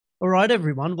All right,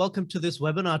 everyone. Welcome to this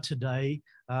webinar today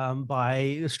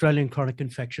by Australian Chronic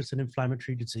Infectious and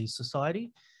Inflammatory Disease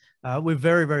Society. We're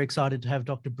very, very excited to have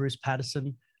Dr. Bruce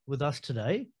Patterson with us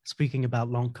today, speaking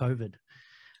about long COVID.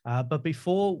 But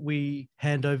before we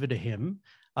hand over to him,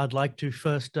 I'd like to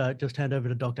first just hand over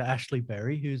to Dr. Ashley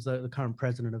Berry, who's the current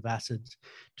president of ACIIDS,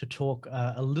 to talk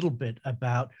a little bit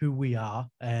about who we are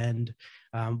and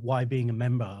why being a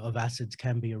member of ACIIDS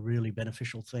can be a really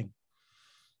beneficial thing.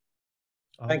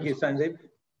 Thank you, Sandeep.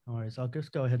 No worries. I'll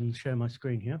just go ahead and share my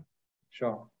screen here.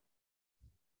 Sure.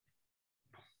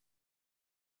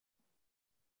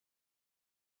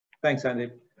 Thanks,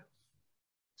 Sandeep.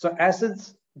 So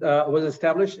ACIIDS was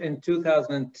established in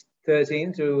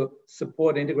 2013 to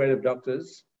support integrative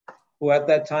doctors who at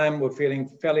that time were feeling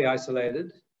fairly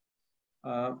isolated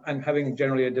and having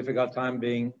generally a difficult time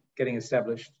getting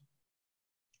established.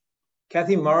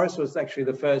 Kathy Morris was actually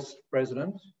the first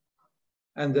president.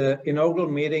 And the inaugural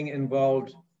meeting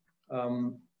involved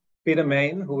Peter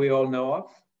Main, who we all know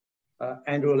of,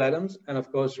 Andrew Adams, and of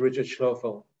course, Richard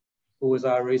Schlofel, who was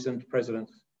our recent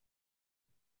president.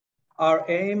 Our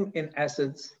aim in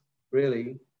ACIIDS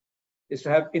really is to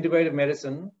have integrative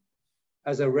medicine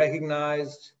as a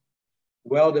recognized,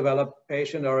 well-developed,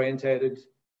 patient-oriented,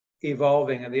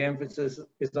 evolving, and the emphasis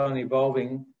is on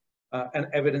evolving, an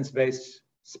evidence-based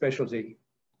specialty.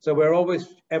 So we're always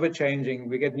ever changing.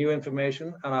 We get new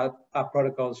information and our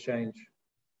protocols change.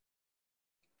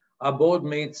 Our board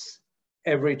meets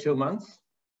every 2 months,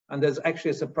 and there's actually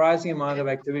a surprising amount of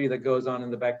activity that goes on in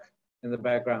the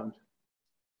background.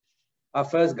 Our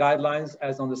first guidelines,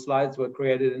 as on the slides, were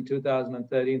created in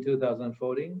 2013,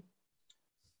 2014.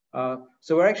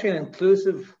 So we're actually an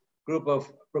inclusive group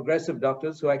of progressive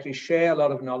doctors who actually share a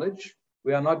lot of knowledge.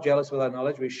 We are not jealous with our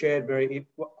knowledge. We share it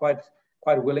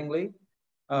quite willingly.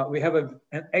 We have an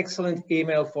excellent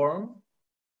email forum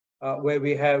where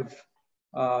we have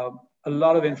a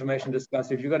lot of information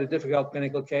discussed. If you've got a difficult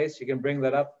clinical case, you can bring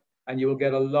that up and you will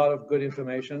get a lot of good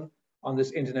information on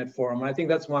this internet forum. And I think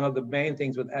that's one of the main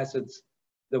things with ACIIDS,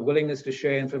 the willingness to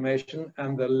share information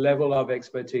and the level of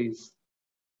expertise.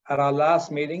 At our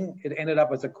last meeting, it ended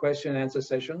up as a question and answer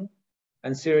session.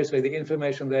 And seriously, the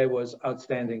information there was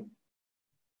outstanding.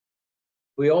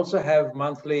 We also have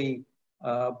monthly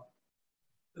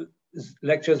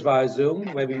lectures via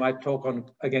Zoom, where we might talk on,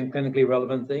 again, clinically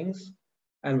relevant things.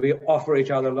 And we offer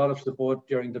each other a lot of support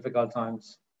during difficult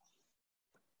times.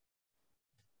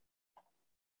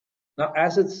 Now,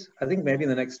 ACIIDS, I think maybe in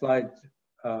the next slide,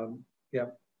 yeah.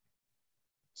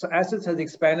 So ACIIDS has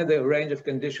expanded the range of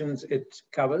conditions it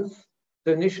covers.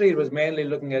 So initially, it was mainly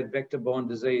looking at vector-borne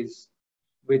disease,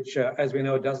 which, as we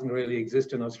know, doesn't really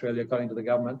exist in Australia, according to the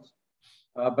government.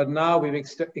 But now we've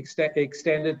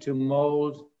extended to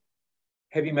mold,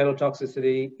 heavy metal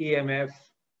toxicity, EMF,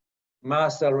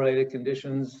 mast cell-related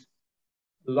conditions,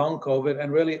 long COVID,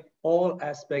 and really all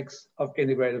aspects of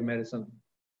integrative medicine.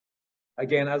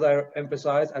 Again, as I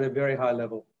emphasized, at a very high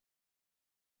level.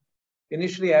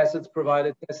 Initially, ACIIDS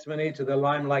provided testimony to the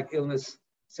Lyme-like illness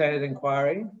Senate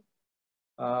inquiry,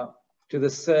 to the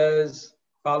CIRS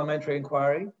parliamentary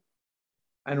inquiry,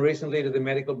 and recently to the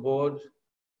medical board.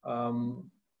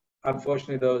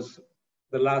 Unfortunately,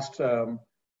 the last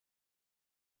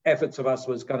efforts of us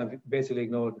was kind of basically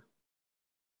ignored.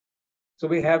 So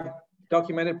we have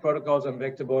documented protocols on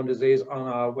vector-borne disease on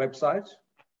our website,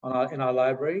 in our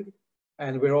library,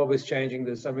 and we're always changing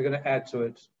this, and we're going to add to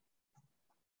it.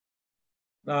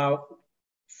 Now,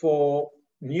 for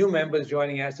new members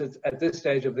joining ACIIDS at this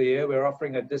stage of the year, we're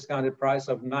offering a discounted price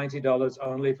of $90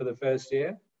 only for the first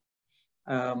year.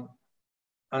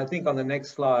 I think on the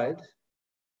next slide,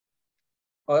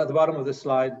 or at the bottom of the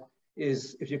slide,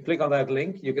 is if you click on that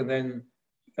link, you can then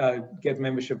get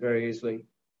membership very easily.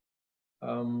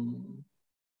 And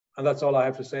that's all I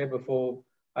have to say before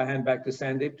I hand back to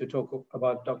Sandeep to talk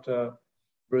about Dr.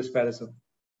 Bruce Patterson.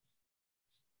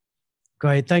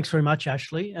 Great, thanks very much,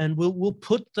 Ashley. And we'll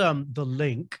put the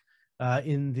link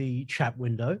in the chat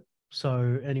window,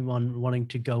 so anyone wanting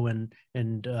to go and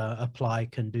apply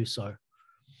can do so.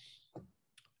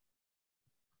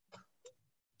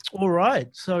 All right,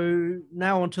 so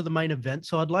now on to the main event.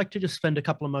 So I'd like to just spend a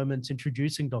couple of moments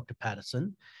introducing Dr.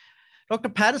 Patterson. Dr.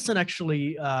 Patterson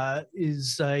actually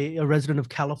is a resident of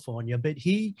California, but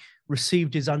he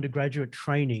received his undergraduate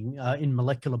training in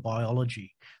molecular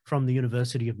biology from the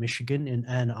University of Michigan in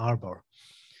Ann Arbor.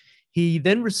 He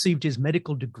then received his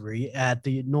medical degree at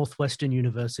the Northwestern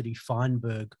University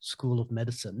Feinberg School of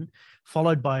Medicine,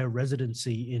 followed by a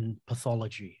residency in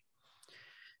pathology.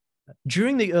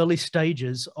 During the early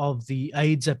stages of the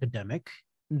AIDS epidemic,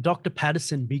 Dr.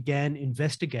 Patterson began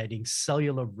investigating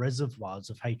cellular reservoirs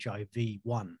of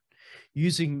HIV-1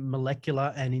 using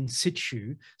molecular and in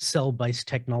situ cell-based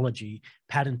technology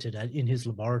patented in his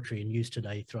laboratory and used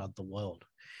today throughout the world.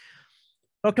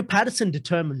 Dr. Patterson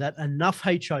determined that enough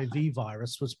HIV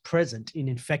virus was present in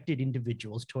infected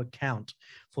individuals to account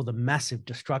for the massive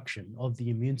destruction of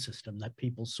the immune system that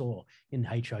people saw in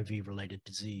HIV-related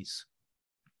disease.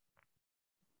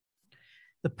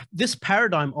 This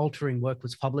paradigm-altering work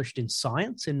was published in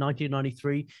Science in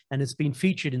 1993 and has been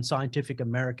featured in Scientific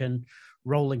American,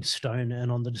 Rolling Stone,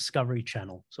 and on the Discovery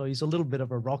Channel. So he's a little bit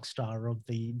of a rock star of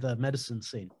the medicine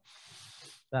scene.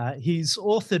 He's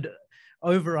authored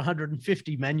over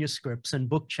 150 manuscripts and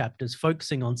book chapters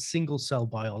focusing on single-cell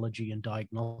biology and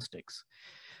diagnostics.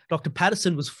 Dr.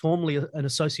 Patterson was formerly an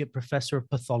associate professor of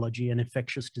pathology and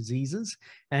infectious diseases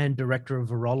and director of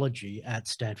virology at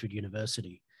Stanford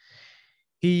University.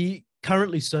 He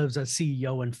currently serves as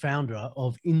CEO and founder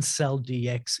of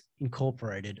InCellDx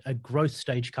Incorporated, a growth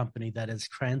stage company that has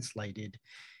translated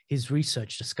his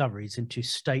research discoveries into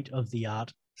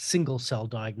state-of-the-art single-cell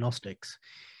diagnostics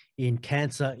in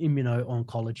cancer,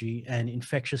 immuno-oncology, and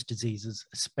infectious diseases,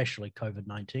 especially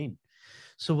COVID-19.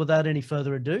 So without any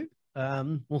further ado,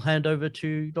 we'll hand over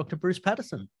to Dr. Bruce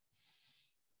Patterson.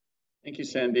 Thank you,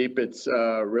 Sandeep. It's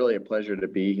really a pleasure to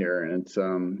be here. And it's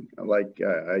like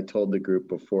I told the group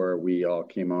before we all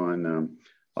came on,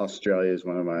 Australia is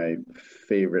one of my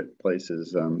favorite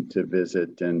places to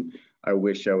visit. And I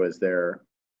wish I was there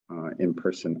in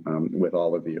person with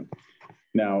all of you.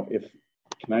 Now,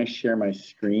 can I share my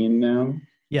screen now?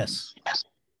 Yes.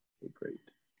 Okay, great.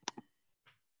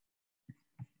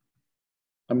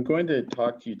 I'm going to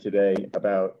talk to you today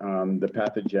about the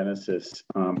pathogenesis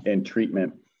and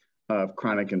treatment of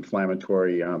chronic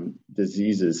inflammatory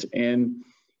diseases. And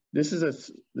this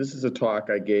is a talk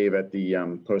I gave at the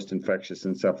Post-Infectious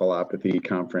Encephalopathy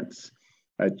Conference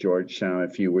at Georgetown a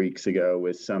few weeks ago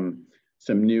with some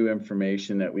new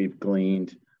information that we've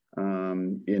gleaned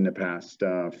in the past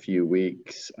few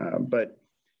weeks. But,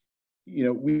 you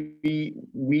know,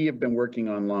 we have been working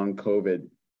on long COVID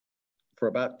for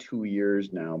about 2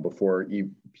 years now before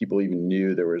people even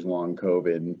knew there was long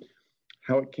COVID. And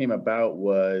how it came about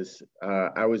was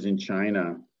I was in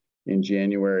China in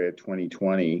January of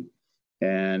 2020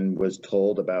 and was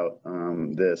told about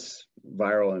this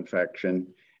viral infection.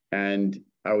 And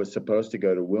I was supposed to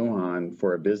go to Wuhan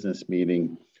for a business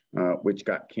meeting, which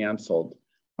got canceled.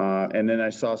 And then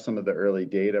I saw some of the early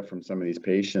data from some of these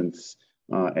patients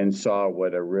and saw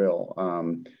what a real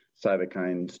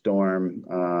cytokine storm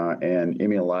and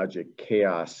immunologic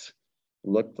chaos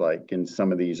looked like in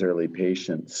some of these early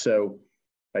patients. So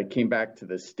I came back to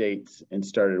the States and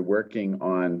started working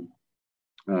on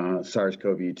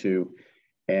SARS-CoV-2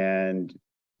 and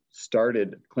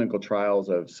started clinical trials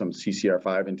of some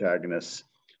CCR5 antagonists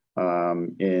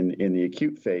in the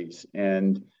acute phase.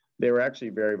 And they were actually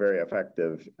very, very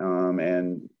effective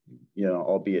and, you know,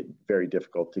 albeit very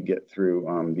difficult to get through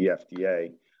the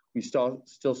FDA. We still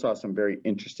saw some very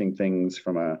interesting things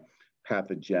from a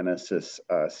pathogenesis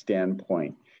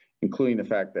standpoint, including the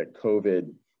fact that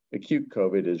acute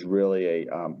COVID is really a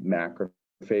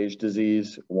macrophage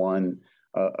disease, one,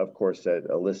 of course, that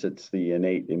elicits the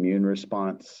innate immune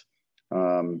response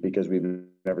because we've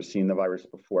never seen the virus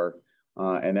before.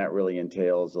 And that really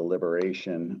entails the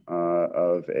liberation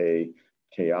of a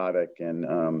chaotic and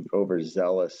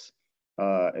overzealous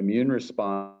immune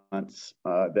response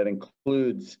that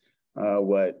includes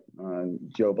what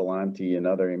Joe Belanti and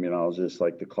other immunologists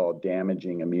like to call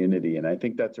damaging immunity. And I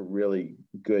think that's a really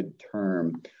good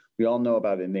term. We all know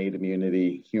about innate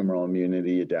immunity, humoral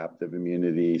immunity, adaptive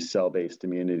immunity, cell-based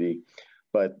immunity.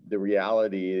 But the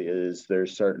reality is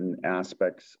there's certain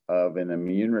aspects of an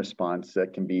immune response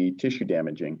that can be tissue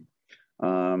damaging.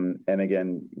 And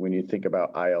again, when you think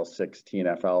about IL-6,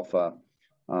 TNF-alpha,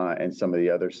 and some of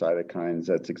the other cytokines,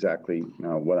 that's exactly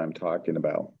what I'm talking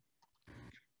about.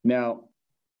 Now,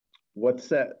 what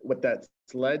that's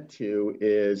led to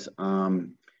is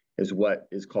what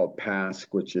is called PASC,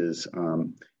 which is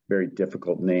very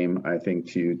difficult name, I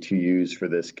think, to use for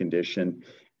this condition.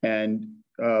 And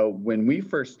when we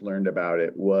first learned about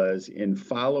it was in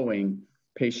following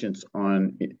patients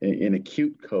in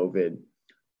acute COVID,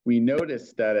 we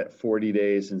noticed that at 40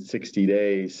 days and 60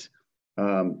 days,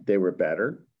 they were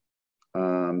better.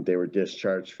 They were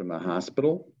discharged from the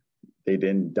hospital. They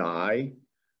didn't die.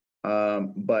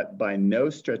 But by no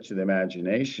stretch of the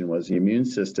imagination was the immune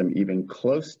system even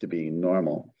close to being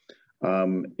normal.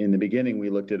 In the beginning, we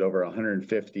looked at over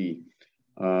 150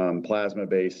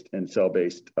 plasma-based and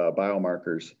cell-based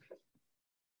biomarkers.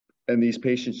 And these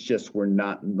patients just were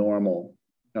not normal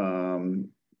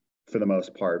for the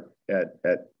most part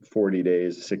at 40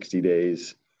 days, 60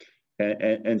 days.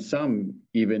 and some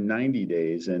even 90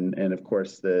 days. And of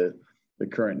course, the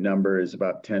current number is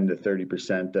about 10 to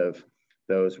 30% of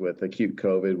those with acute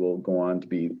COVID will go on to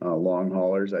be long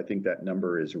haulers. I think that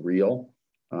number is real,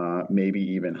 maybe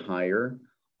even higher,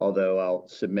 although I'll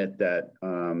submit that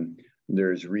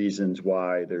there's reasons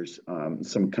why there's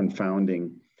some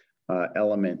confounding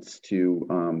elements to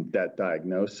that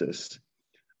diagnosis.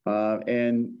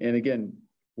 And again,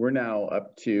 we're now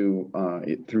up to,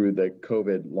 through the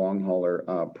COVID long hauler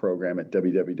program at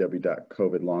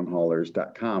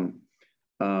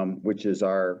www.covidlonghaulers.com, which is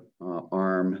our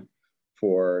arm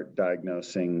for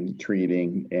diagnosing,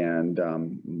 treating, and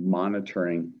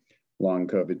monitoring long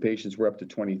COVID patients. We're up to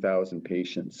 20,000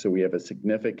 patients. So we have a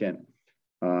significant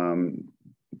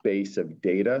base of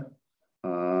data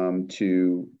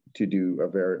to do a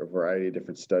variety of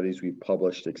different studies. We've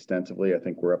published extensively. I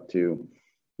think we're up to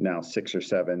now 6 or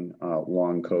 7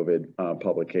 long COVID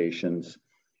publications,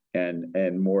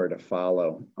 and more to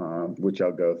follow, which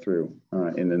I'll go through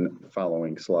in the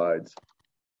following slides.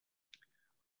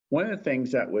 One of the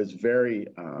things that was very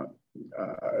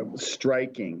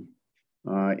striking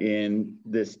in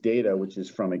this data, which is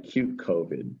from acute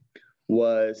COVID,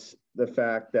 was the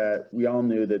fact that we all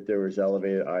knew that there was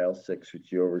elevated IL-6, which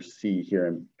you oversee here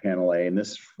in panel A, and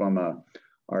this is from an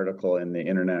article in the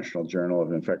International Journal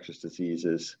of Infectious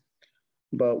Diseases.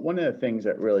 But one of the things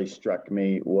that really struck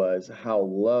me was how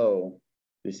low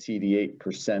the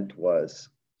CD8% was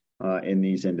in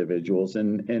these individuals,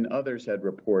 and others had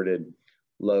reported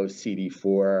low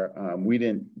CD4.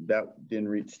 That didn't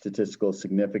reach statistical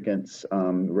significance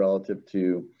relative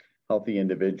to healthy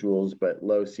individuals, but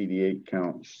low CD8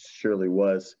 count surely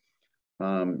was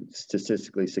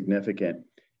statistically significant.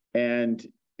 And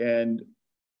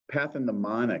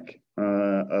pathognomonic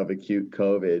of acute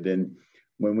COVID. And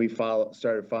when we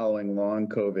started following long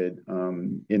COVID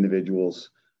individuals,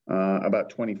 about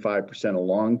 25% of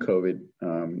long COVID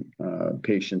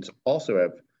patients also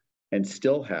have and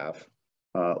still have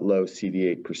low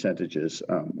CD8 percentages,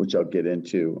 which I'll get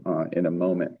into in a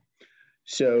moment.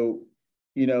 So,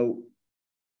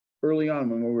 early on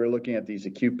when we were looking at these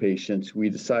acute patients, we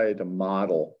decided to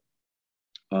model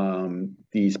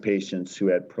these patients who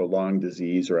had prolonged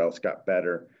disease or else got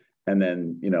better. And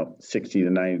then, 60 to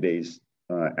 90 days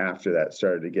after that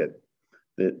started to get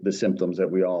the symptoms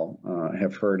that we all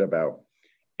have heard about.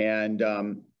 And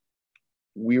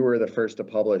we were the first to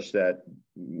publish that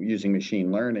using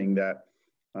machine learning that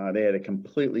they had a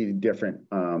completely different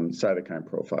cytokine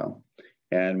profile.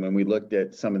 And when we looked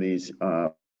at some of these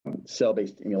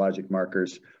cell-based immunologic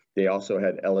markers, they also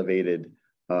had elevated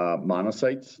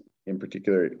monocytes, in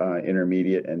particular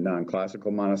intermediate and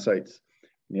non-classical monocytes.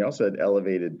 And they also had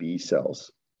elevated B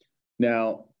cells.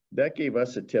 Now, that gave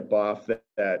us a tip-off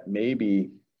that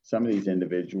maybe some of these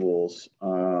individuals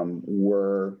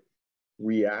were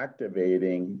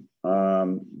reactivating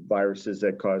viruses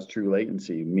that cause true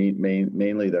latency,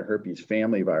 mainly the herpes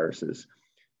family viruses,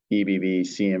 EBV,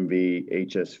 CMV,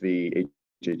 HSV,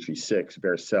 HHV6,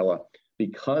 varicella,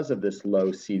 because of this low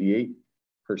CD8%.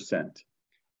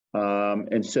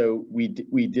 And so we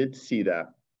did see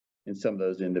that in some of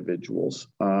those individuals.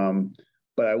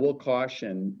 But I will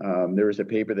caution, there was a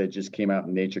paper that just came out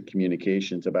in Nature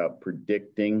Communications about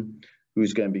predicting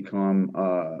who's going to become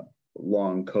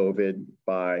long COVID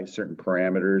by certain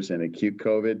parameters in acute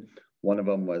COVID. One of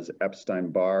them was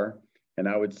Epstein-Barr. And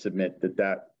I would submit that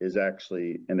that is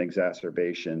actually an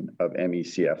exacerbation of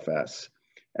ME/CFS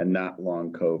and not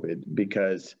long COVID,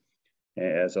 because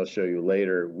as I'll show you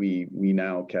later, we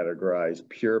now categorize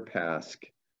pure PASC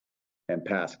and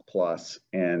PASC plus,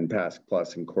 and PASC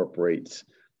plus incorporates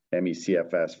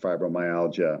ME/CFS,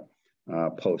 fibromyalgia,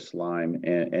 post-Lyme,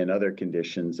 and other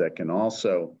conditions that can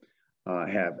also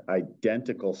have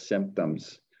identical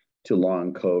symptoms to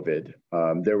long COVID.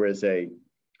 There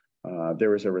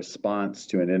was a response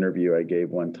to an interview I gave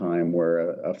one time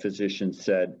where a physician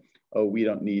said, "Oh, we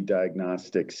don't need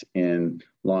diagnostics in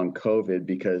long COVID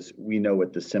because we know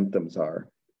what the symptoms are."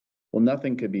 Well,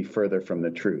 nothing could be further from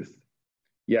the truth.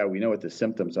 Yeah, we know what the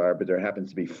symptoms are, but there happens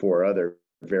to be 4 other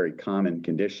very common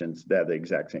conditions that have the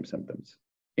exact same symptoms,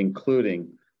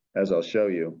 including, as I'll show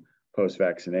you,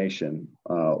 post-vaccination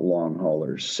long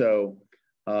haulers. So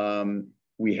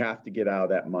we have to get out of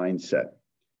that mindset.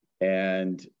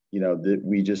 And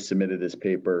we just submitted this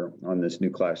paper on this new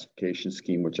classification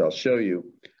scheme, which I'll show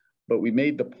you. But we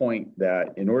made the point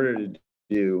that in order to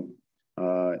do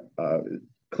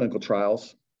clinical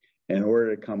trials, in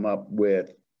order to come up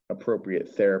with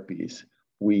appropriate therapies,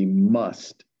 we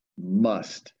must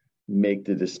make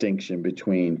the distinction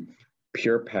between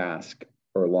pure PASC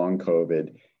or long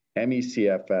COVID,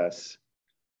 ME/CFS,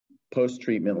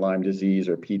 post-treatment Lyme disease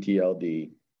or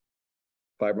PTLD,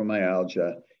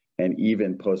 fibromyalgia, and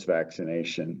even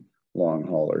post-vaccination long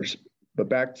haulers. But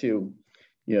back to,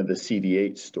 the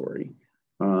CD8 story.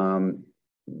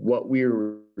 What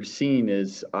we're seeing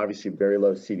is obviously very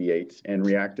low CD8s and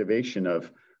reactivation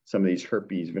of some of these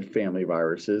herpes family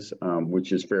viruses,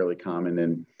 which is fairly common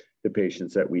in the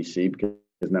patients that we see, because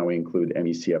now we include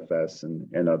CFS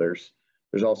and others.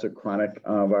 There's also chronic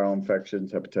viral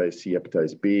infections, hepatitis C,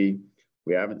 hepatitis B.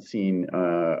 We haven't seen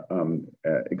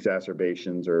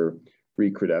exacerbations or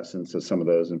recrudescence of some of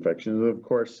those infections. Of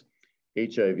course,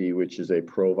 HIV, which is a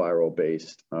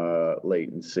proviral-based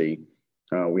latency.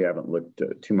 We haven't looked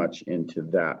too much into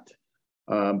that.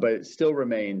 But it still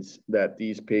remains that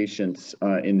these patients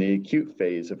in the acute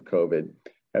phase of COVID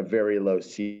have very low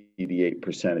CD8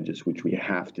 percentages, which we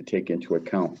have to take into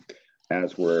account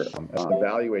as we're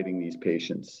evaluating these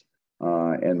patients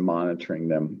and monitoring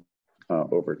them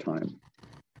over time.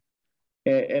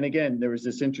 And again, there was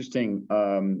this interesting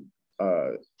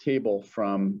table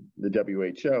from the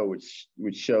WHO,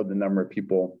 which showed the number of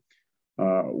people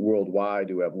worldwide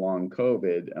who have long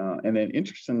COVID, and then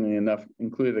interestingly enough,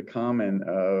 included a column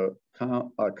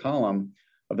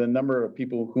of the number of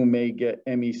people who may get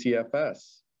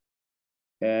ME/CFS.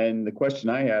 And the question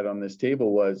I had on this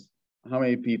table was, how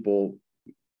many people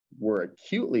were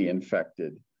acutely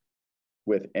infected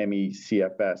with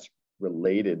ME/CFS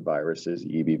related viruses,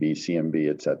 EBV, CMV,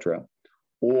 et cetera,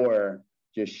 or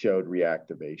just showed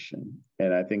reactivation?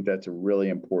 And I think that's a really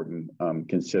important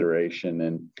consideration.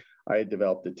 And I had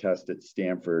developed a test at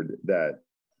Stanford that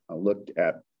looked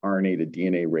at RNA to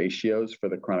DNA ratios for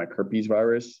the chronic herpes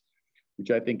virus, which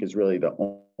I think is really the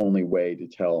only way to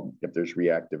tell if there's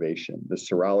reactivation. The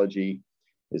serology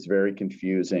is very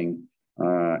confusing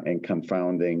and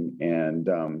confounding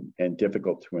and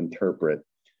difficult to interpret.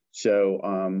 So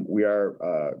we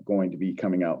are going to be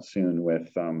coming out soon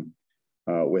with RNA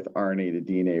to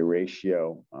DNA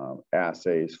ratio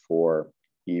assays for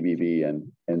EBV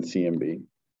and CMV.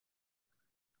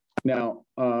 Now,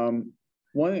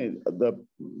 one of the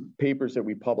papers that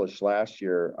we published last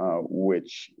year,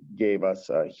 which gave us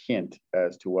a hint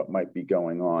as to what might be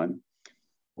going on,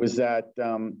 was that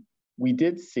we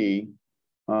did see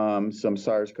some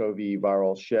SARS-CoV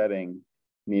viral shedding,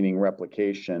 meaning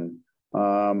replication,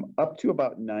 up to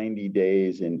about 90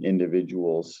 days in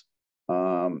individuals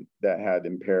that had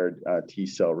impaired T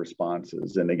cell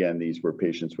responses. And again, these were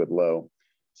patients with low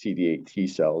CD8 T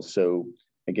cells. So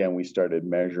again, we started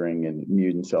measuring in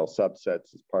mutant cell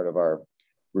subsets as part of our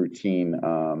routine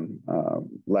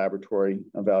laboratory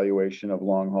evaluation of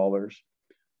long haulers.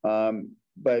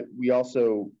 But we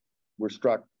also were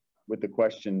struck with the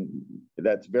question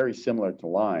that's very similar to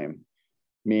Lyme,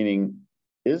 meaning,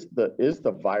 is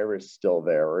the virus still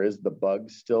there, or is the bug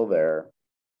still there,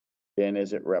 and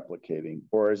is it replicating,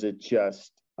 or is it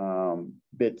just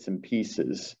bits and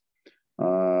pieces,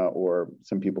 or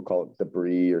some people call it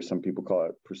debris, or some people call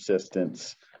it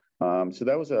persistence. So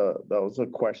that was a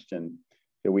question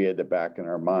that we had to back in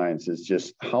our minds, is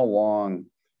just how long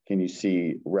can you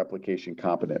see replication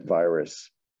competent virus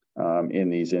in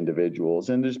these individuals?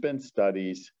 And there's been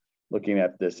studies looking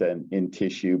at this in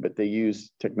tissue, but they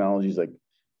use technologies like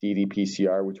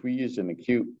ddPCR, which we used in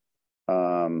acute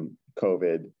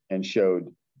COVID, and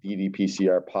showed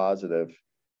ddPCR positive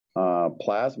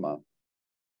plasma.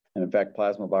 And in fact,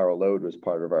 plasma viral load was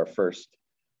part of our first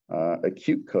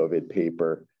acute COVID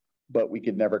paper, but we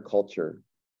could never culture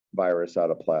virus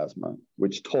out of plasma,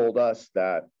 which told us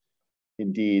that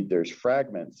indeed there's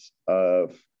fragments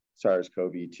of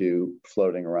SARS-CoV-2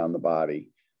 floating around the body,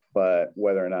 but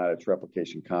whether or not it's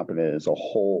replication competent is a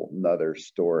whole nother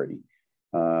story.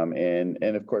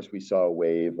 And of course, we saw a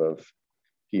wave of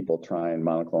people trying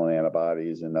monoclonal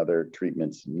antibodies and other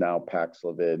treatments, now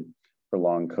Paxlovid for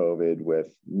long COVID,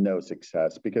 with no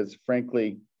success, because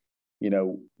frankly,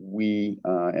 we,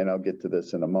 and I'll get to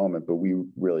this in a moment, but we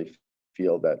really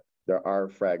feel that there are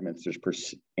fragments. There's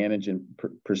persistent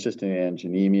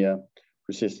antigenemia,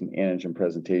 persistent antigen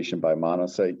presentation by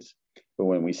monocytes. But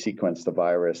when we sequenced the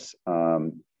virus,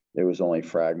 there was only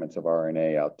fragments of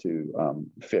RNA out to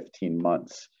 15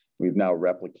 months. We've now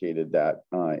replicated that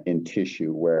in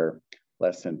tissue, where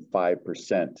less than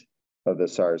 5% of the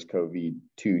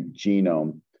SARS-CoV-2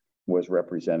 genome was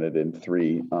represented in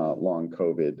 3 long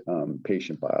COVID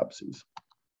patient biopsies.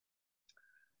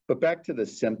 But back to the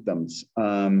symptoms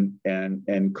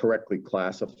and correctly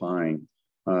classifying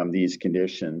these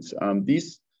conditions.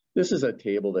 This is a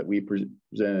table that we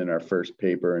presented in our first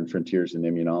paper in Frontiers in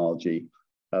Immunology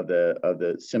of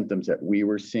the symptoms that we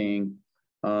were seeing.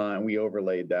 And we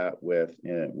overlaid that with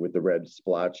the red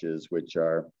splotches, which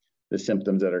are the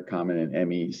symptoms that are common in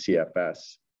ME,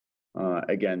 CFS.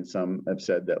 Again, some have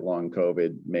said that long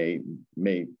COVID may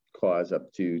cause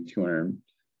up to 200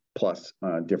 plus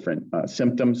different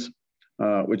symptoms,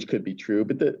 which could be true.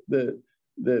 But the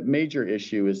major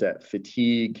issue is that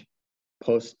fatigue,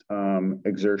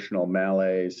 post-exertional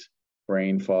malaise,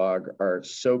 brain fog are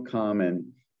so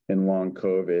common in long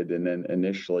COVID. And then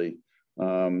initially,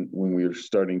 when we were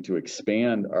starting to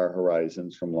expand our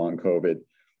horizons from long COVID,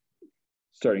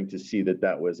 starting to see that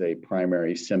that was a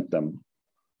primary symptom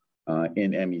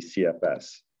in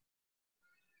ME/CFS.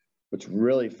 What's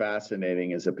really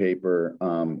fascinating is a paper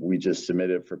we just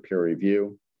submitted for peer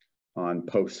review on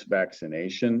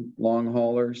post-vaccination long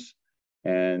haulers.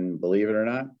 And believe it or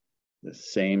not, the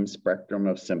same spectrum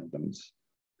of symptoms: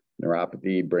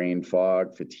 neuropathy, brain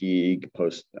fog, fatigue,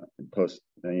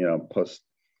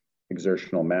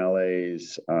 post-exertional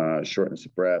malaise, shortness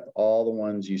of breath, all the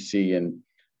ones you see in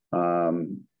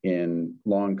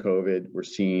long COVID, we're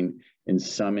seeing in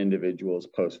some individuals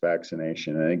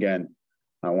post-vaccination. And again,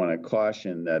 I want to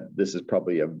caution that this is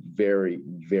probably a very,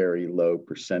 very low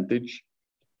percentage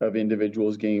of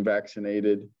individuals getting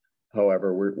vaccinated.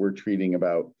 However, we're treating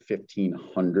about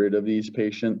 1,500 of these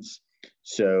patients.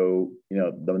 So,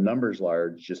 the number's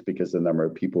large just because the number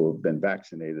of people who've been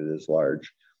vaccinated is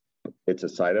large. It's a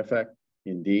side effect,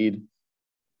 indeed,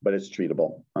 but it's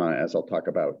treatable, as I'll talk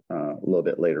about a little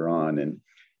bit later on.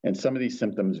 And some of these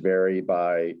symptoms vary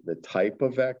by the type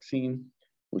of vaccine,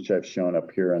 which I've shown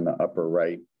up here in the upper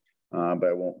right, but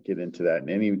I won't get into that in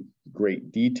any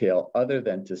great detail other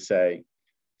than to say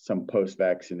some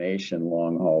post-vaccination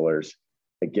long haulers,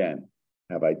 again,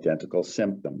 have identical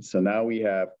symptoms. So now we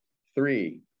have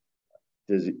three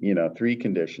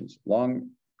conditions: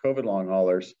 COVID long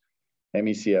haulers,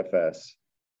 ME/CFS,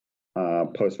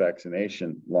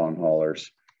 post-vaccination long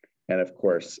haulers. And of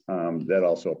course, that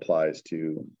also applies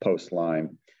to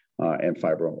post-Lyme and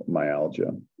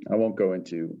fibromyalgia. I won't go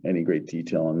into any great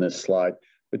detail on this slide,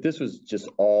 but this was just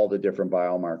all the different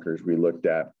biomarkers we looked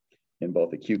at in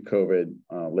both acute COVID,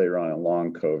 later on in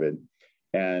long COVID.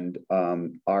 And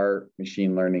our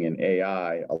machine learning and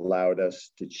AI allowed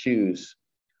us to choose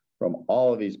from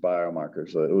all of these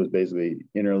biomarkers. So it was basically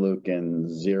interleukin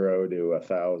 0 to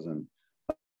 1,000,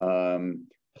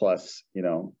 plus,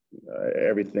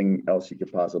 everything else you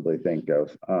could possibly think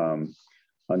of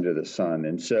under the sun.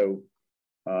 And so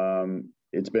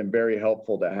it's been very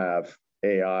helpful to have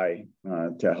AI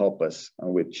to help us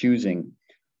with choosing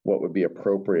what would be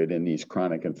appropriate in these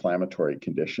chronic inflammatory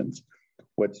conditions.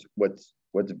 What's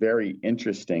very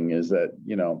interesting is that,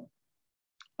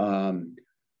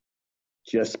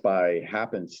 just by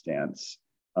happenstance,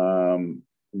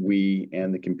 we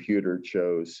and the computer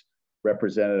chose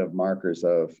representative markers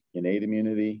of innate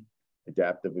immunity,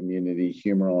 adaptive immunity,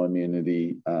 humoral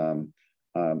immunity,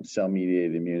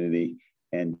 cell-mediated immunity,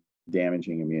 and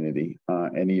damaging immunity,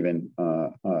 and even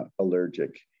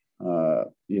allergic,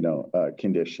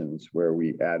 conditions where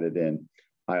we added in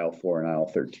IL-4 and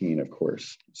IL-13, of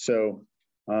course. So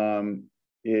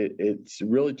it's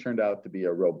really turned out to be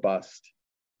a robust,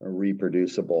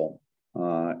 reproducible,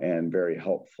 and very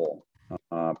helpful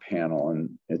panel.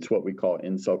 And it's what we call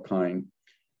IncelKine.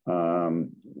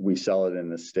 We sell it in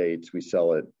the States. We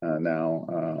sell it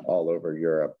now all over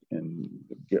Europe. And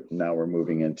now we're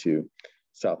moving into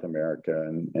South America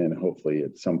and hopefully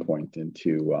at some point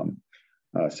into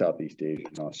Southeast Asia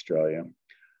and Australia.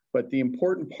 But the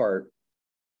important part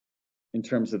in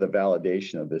terms of the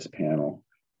validation of this panel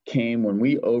came when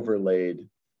we overlaid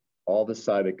all the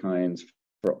cytokines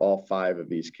for all 5 of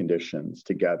these conditions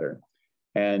together.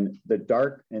 And the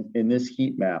dark, in this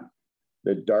heat map,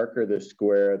 the darker the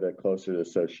square, the closer the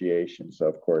association. So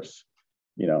of course,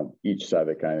 each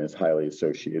cytokine is highly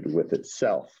associated with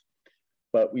itself.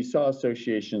 But we saw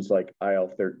associations like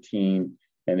IL-13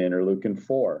 and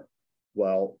interleukin-4.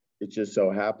 Well, it just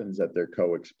so happens that they're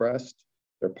co-expressed.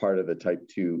 They're part of the type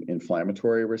 2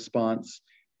 inflammatory response,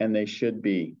 and they should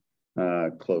be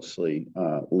closely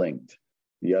linked.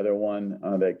 The other one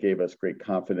that gave us great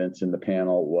confidence in the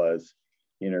panel was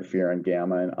interferon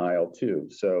gamma and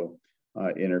IL-2. So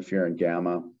interferon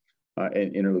gamma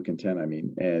and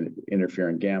interleukin-10, and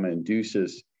interferon gamma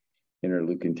induces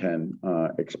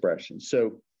interleukin-10 expression.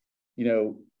 So,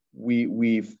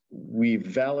 we've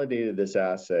validated this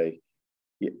assay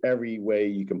every way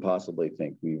you can possibly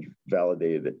think. We've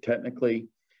validated it technically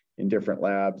in different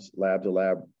labs,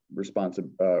 lab-to-lab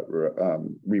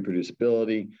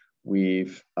reproducibility.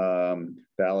 We've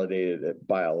validated it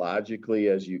biologically,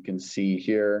 as you can see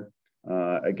here,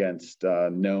 against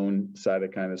known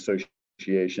cytokine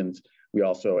associations. We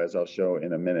also, as I'll show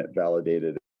in a minute,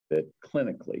 validated it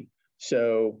clinically.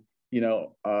 So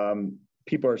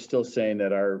people are still saying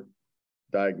that our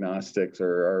diagnostics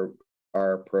or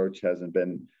our approach hasn't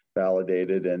been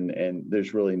validated, and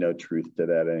there's really no truth to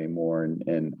that anymore,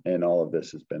 and all of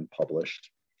this has been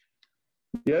published.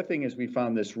 The other thing is we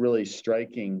found this really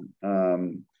striking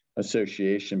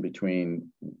association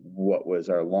between what was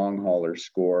our long hauler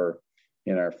score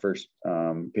in our first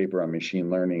paper on machine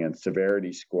learning and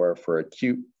severity score for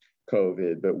acute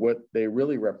COVID, but what they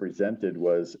really represented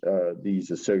was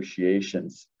these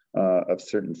associations of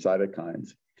certain cytokines.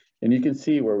 And you can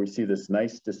see where we see this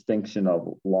nice distinction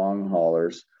of long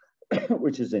haulers,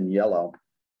 which is in yellow.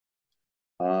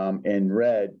 In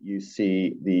red, you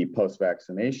see the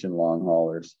post-vaccination long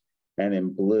haulers, and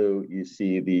in blue, you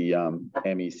see the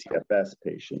ME/CFS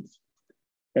patients.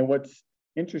 And what's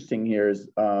interesting here is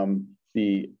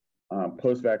the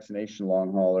post-vaccination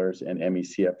long haulers and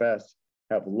ME/CFS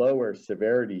have lower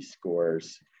severity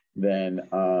scores than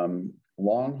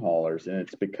long haulers, and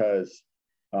it's because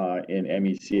in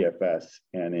ME/CFS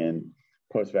and in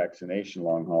post-vaccination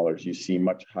long haulers, you see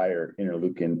much higher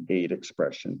interleukin-8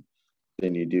 expression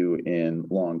than you do in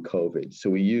long COVID. So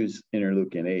we use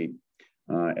interleukin-8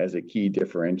 as a key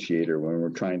differentiator when we're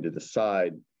trying to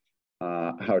decide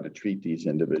how to treat these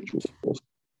individuals.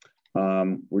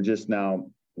 We're just now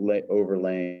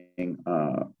overlaying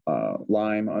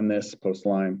Lyme on this,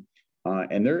 post-Lyme,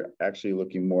 and they're actually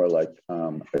looking more like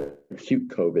acute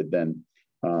COVID than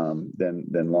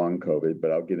long COVID,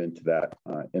 but I'll get into that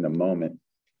in a moment,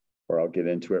 or I'll get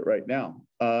into it right now.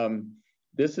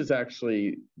 This is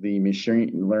actually the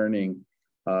machine learning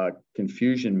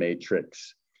confusion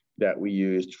matrix that we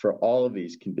used for all of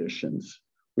these conditions,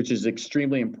 which is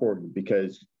extremely important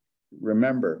because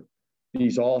remember,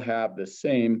 these all have the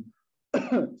same,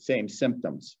 same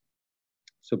symptoms.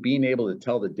 So being able to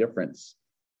tell the difference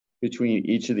between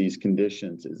each of these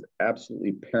conditions is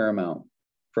absolutely paramount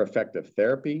for effective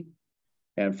therapy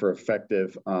and for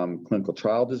effective clinical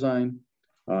trial design,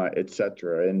 et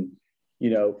cetera. And,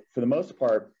 for the most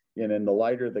part, and in the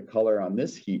lighter the color on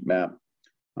this heat map,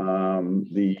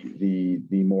 the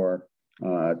more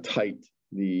tight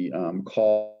the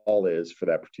call is for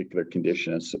that particular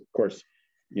condition. And so, of course,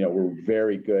 we're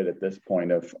very good at this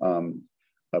point of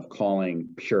calling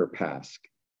pure PASC,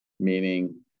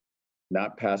 meaning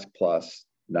not PASC plus,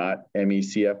 not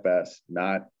ME/CFS,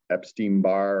 not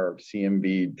Epstein-Barr or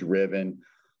CMV-driven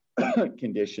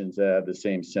conditions that have the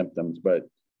same symptoms, but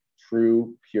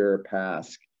true pure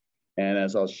PASC. And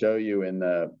as I'll show you in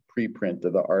the preprint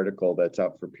of the article that's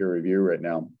out for peer review right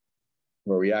now,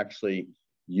 where we actually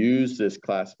use this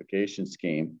classification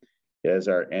scheme as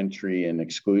our entry and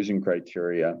exclusion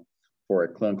criteria for a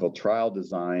clinical trial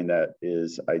design that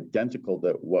is identical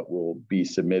to what we'll be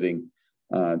submitting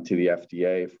to the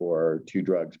FDA for two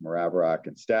drugs, Maraviroc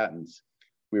and statins.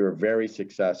 We were very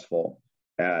successful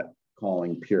at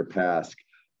calling pure PASC,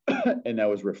 and that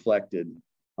was reflected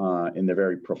in the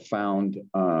very profound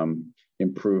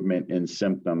improvement in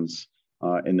symptoms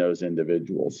in those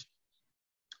individuals.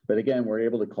 But again, we're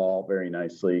able to call very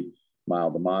nicely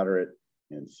mild to moderate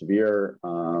and severe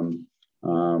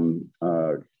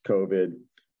COVID,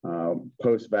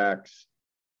 post-vax,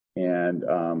 and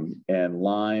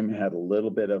Lyme had a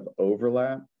little bit of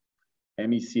overlap.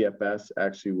 ME/CFS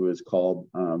actually was called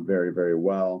very, very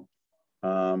well.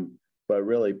 But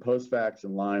really, post-vax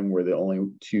and Lyme were the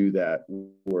only two that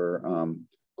were,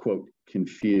 quote,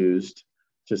 confused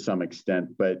to some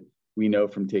extent. But we know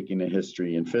from taking a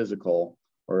history and physical,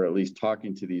 or at least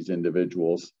talking to these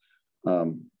individuals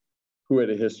who had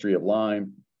a history of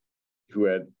Lyme, who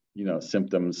had,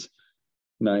 symptoms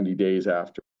 90 days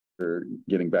after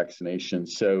getting vaccination.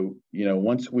 So,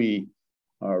 once we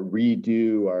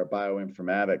redo our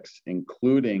bioinformatics,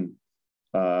 including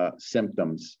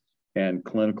symptoms and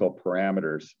clinical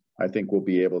parameters, I think we'll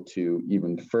be able to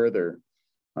even further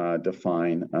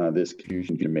define this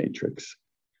confusion matrix.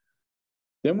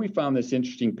 Then we found this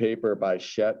interesting paper by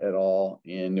Shett et al.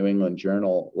 In New England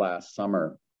Journal last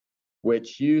summer,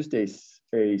 which used a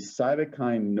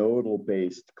cytokine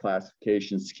nodal-based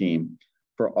classification scheme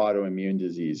for autoimmune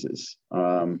diseases,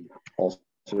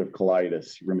 ulcerative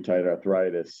colitis, rheumatoid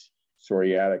arthritis,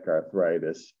 psoriatic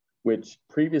arthritis, which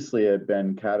previously had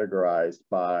been categorized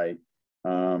by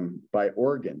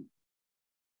organ.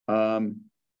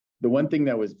 The one thing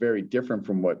that was very different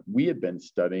from what we had been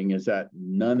studying is that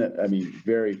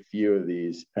very few of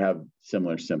these have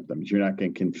similar symptoms. You're not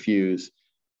going to confuse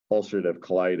ulcerative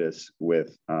colitis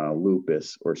with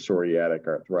lupus or psoriatic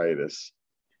arthritis.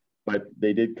 But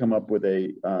they did come up with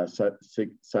a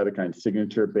cytokine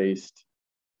signature-based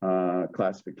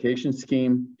classification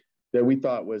scheme that we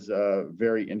thought was a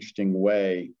very interesting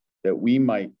way that we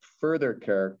might further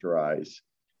characterize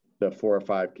the 4 or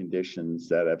 5 conditions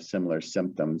that have similar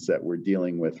symptoms that we're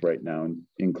dealing with right now,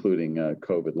 including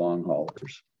COVID long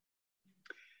haulers.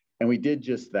 And we did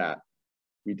just that.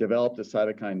 We developed a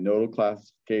cytokine nodal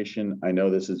classification. I know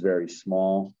this is very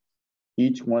small.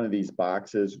 Each one of these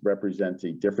boxes represents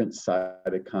a different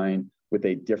cytokine with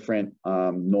a different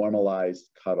normalized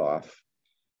cutoff.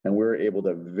 And we're able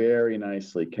to very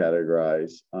nicely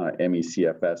categorize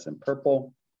ME/CFS in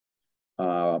purple,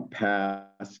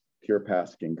 PASC, pure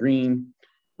PASC in green,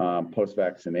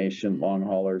 post-vaccination long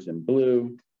haulers in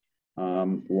blue,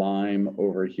 Lyme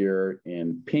over here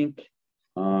in pink,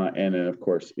 and then of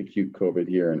course acute COVID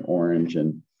here in orange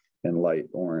and light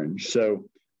orange. So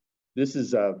this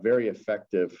is a very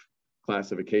effective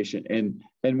classification.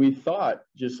 And we thought,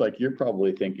 just like you're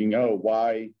probably thinking, oh,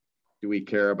 why do we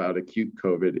care about acute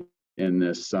COVID in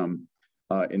this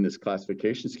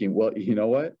classification scheme? Well, you know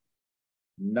what?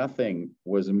 Nothing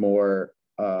was more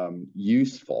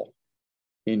useful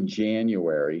in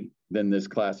January than this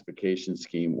classification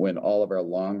scheme when all of our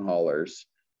long haulers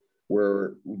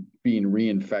were being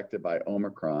reinfected by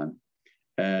Omicron,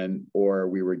 or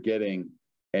we were getting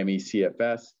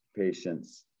ME/CFS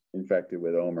patients infected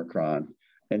with Omicron.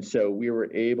 And so we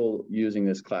were able, using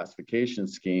this classification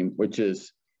scheme, which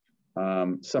is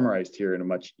summarized here in a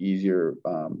much easier,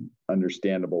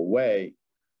 understandable way,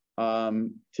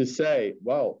 to say,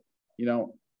 well, you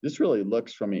know, this really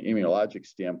looks from an immunologic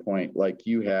standpoint like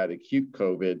you had acute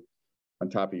COVID on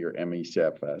top of your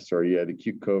ME/CFS, or you had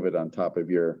acute COVID on top of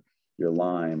your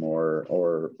Lyme or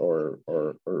long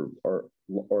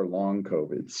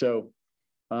COVID. So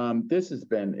this has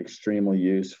been extremely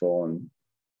useful, and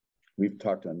we've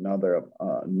talked to a number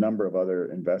of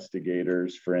other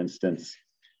investigators, for instance,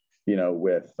 you know,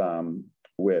 with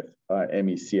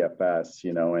ME/CFS,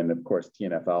 you know, and of course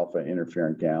TNF alpha,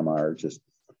 interferon gamma are just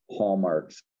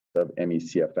hallmarks of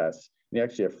ME/CFS. And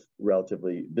actually have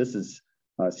relatively, this is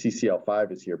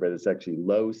CCL5 is here, but it's actually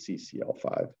low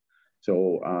CCL5.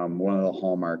 So one of the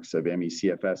hallmarks of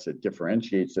ME/CFS that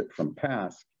differentiates it from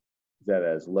PASC is that it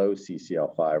has low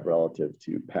CCL5 relative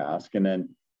to PASC. And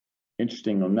then,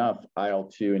 interesting enough,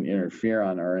 IL-2 and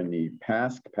interferon are in the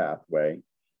PASC pathway,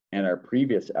 and our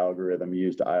previous algorithm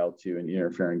used IL-2 and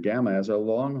interferon gamma as our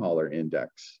long hauler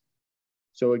index.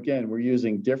 So again, we're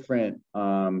using different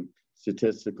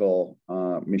statistical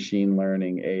machine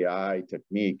learning AI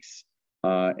techniques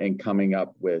and coming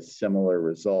up with similar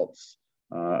results,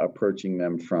 approaching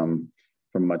them from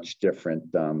much different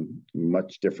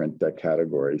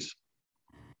categories.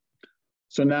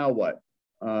 So now what?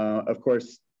 Of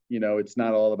course, you know, it's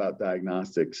not all about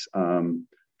diagnostics.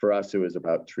 For us, it was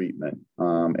about treatment.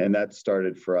 And that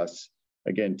started for us,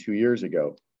 again, 2 years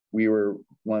ago. We were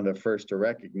one of the first to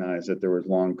recognize that there was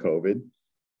long COVID.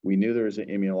 We knew there was an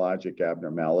immunologic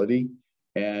abnormality.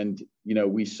 And, you know,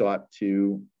 we sought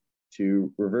to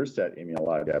reverse that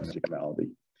immunologic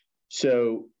abnormality.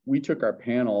 So we took our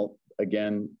panel,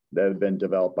 again, that had been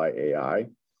developed by AI.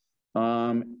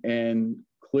 And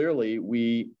clearly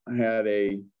we had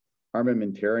a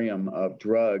armamentarium of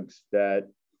drugs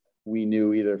that we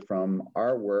knew either from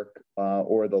our work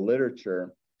or the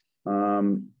literature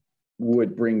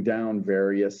would bring down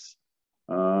various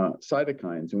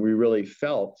cytokines. And we really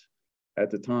felt at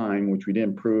the time, which we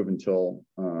didn't prove until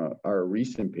our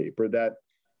recent paper, that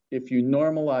if you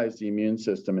normalize the immune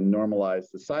system and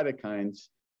normalize the cytokines,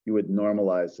 you would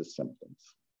normalize the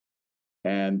symptoms.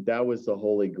 And that was the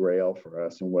holy grail for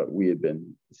us and what we had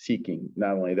been seeking.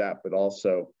 Not only that, but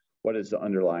also what is the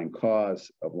underlying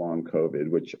cause of long COVID,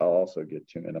 which I'll also get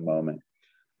to in a moment.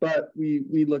 But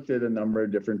we looked at a number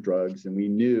of different drugs, and we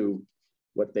knew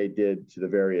what they did to the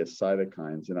various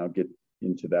cytokines, and I'll get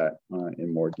into that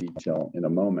in more detail in a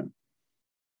moment.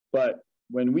 But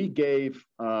when we gave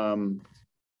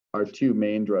our two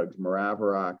main drugs,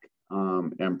 Maraviroc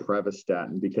and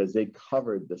Prevestatin, because they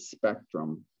covered the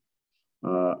spectrum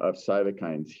of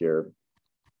cytokines here,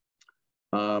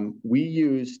 we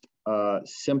used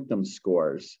symptom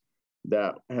scores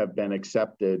that have been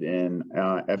accepted in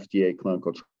FDA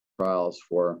clinical trials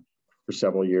for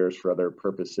several years for other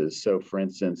purposes. So for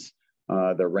instance,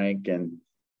 the Rankin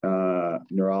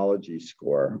neurology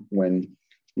score, when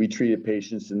we treated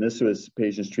patients, and this was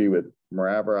patients treated with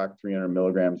Maraviroc 300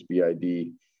 milligrams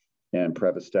BID and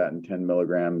Prevestatin 10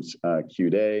 milligrams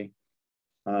QD,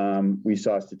 we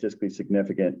saw a statistically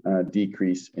significant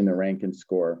decrease in the Rankin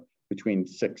score between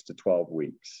 6 to 12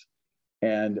 weeks.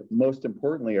 And most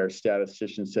importantly, our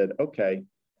statistician said, okay,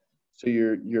 so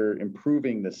you're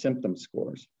improving the symptom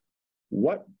scores.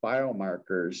 What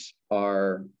biomarkers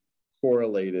are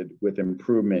correlated with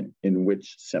improvement in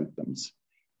which symptoms?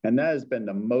 And that has been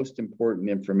the most important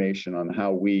information on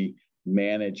how we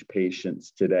manage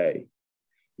patients today.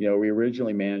 You know, we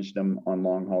originally managed them on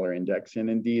long hauler index, and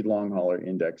indeed long hauler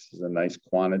index is a nice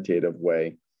quantitative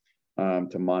way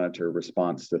to monitor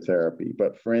response to therapy.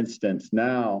 But for instance,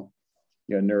 now,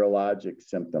 you know, neurologic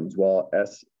symptoms, while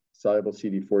soluble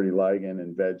CD40 ligand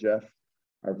and VEGF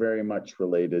are very much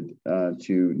related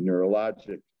to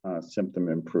neurologic symptom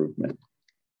improvement.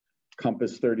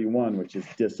 Compass 31, which is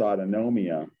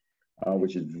dysautonomia,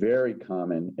 which is very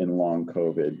common in long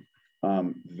COVID,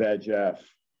 VEGF,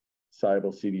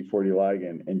 soluble CD40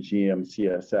 ligand, and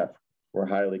GM-CSF were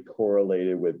highly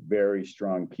correlated with very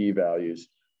strong p-values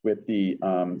with the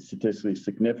statistically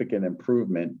significant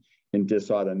improvement in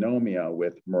dysautonomia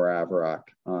with Maraviroc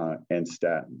and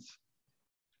statins.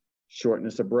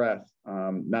 Shortness of breath,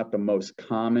 not the most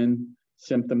common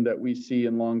symptom that we see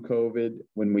in long COVID.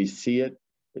 When we see it,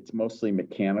 it's mostly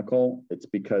mechanical. It's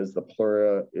because the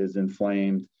pleura is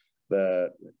inflamed,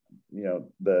 the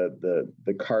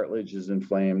cartilage is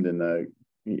inflamed in the,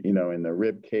 in the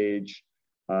rib cage,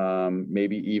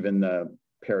 maybe even the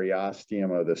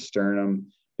periosteum or the sternum,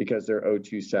 because their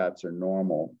O2 sats are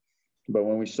normal. But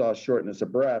when we saw shortness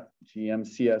of breath,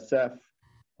 GM-CSF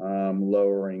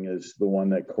lowering is the one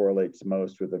that correlates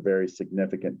most with a very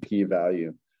significant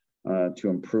p-value to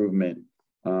improvement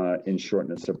in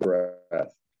shortness of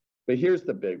breath. But here's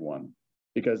the big one,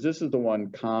 because this is the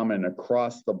one common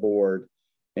across the board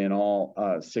in all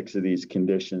 6 of these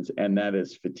conditions, and that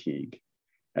is fatigue.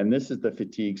 And this is the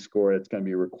fatigue score that's going to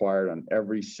be required on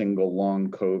every single long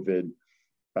COVID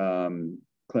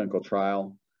clinical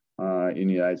trial in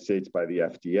the United States by the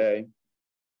FDA.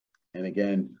 And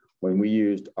again, when we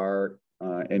used our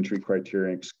entry criteria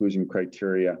and exclusion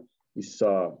criteria, we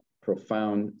saw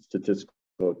profound statistical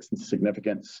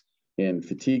significance in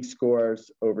fatigue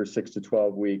scores over 6 to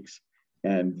 12 weeks,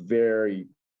 and very,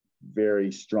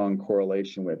 very strong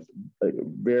correlation with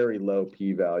very low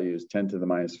p-values, 10 to the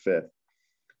minus fifth,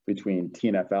 between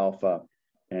TNF alpha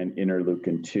and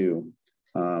interleukin 2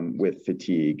 with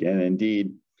fatigue. And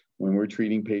indeed, when we're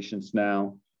treating patients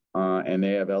now and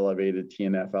they have elevated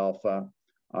TNF alpha,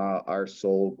 our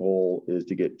sole goal is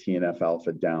to get TNF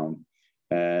alpha down.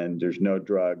 And there's no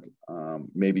drug,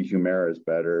 maybe Humira is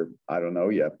better, I don't know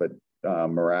yet, but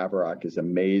Maraviroc is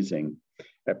amazing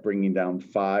at bringing down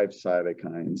 5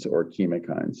 cytokines or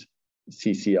chemokines,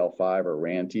 CCL5 or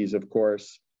RANTES, of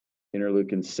course,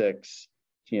 interleukin 6,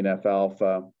 TNF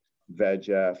alpha,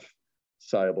 VEGF,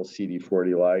 soluble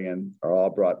CD40 ligand are all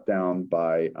brought down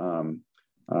by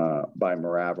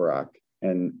Maraviroc.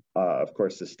 And of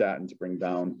course, the statins bring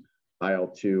down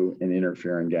IL-2 and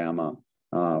interferon gamma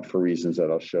for reasons that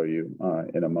I'll show you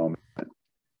in a moment.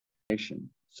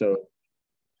 So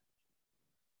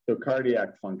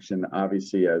cardiac function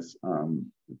obviously has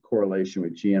correlation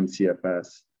with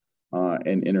GM-CFS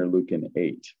and interleukin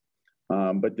 8.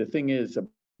 But the thing is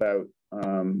about,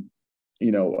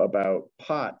 about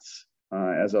POTS,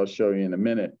 as I'll show you in a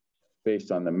minute,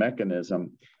 based on the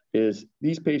mechanism, is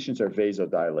these patients are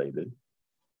vasodilated.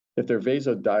 If they're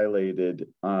vasodilated,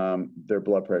 their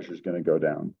blood pressure is going to go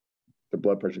down. The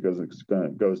blood pressure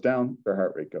goes down, their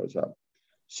heart rate goes up.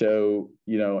 So,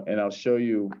 and I'll show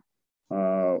you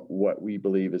what we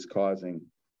believe is causing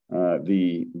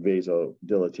the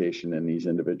vasodilatation in these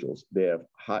individuals. They have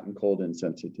hot and cold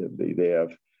insensitivity. They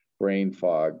have brain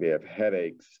fog. They have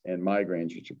headaches and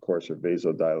migraines, which of course are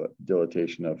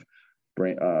vasodilatation of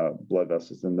blood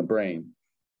vessels in the brain.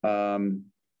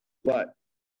 But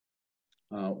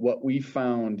what we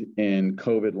found in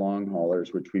COVID long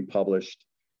haulers, which we published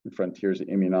in Frontiers of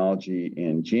Immunology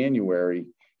in January,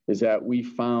 is that we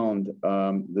found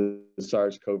the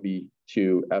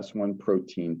SARS-CoV-2 S1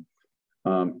 protein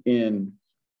in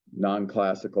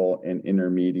non-classical and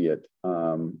intermediate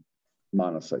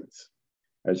monocytes,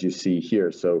 as you see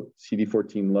here. So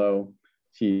CD14 low,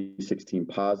 CD16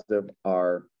 positive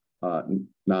are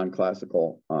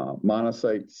non-classical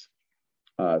monocytes.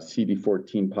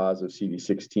 CD14 positive,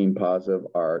 CD16 positive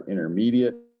are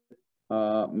intermediate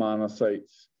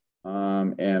monocytes.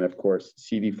 And of course,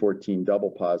 CD14 double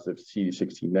positive,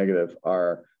 CD16 negative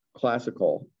are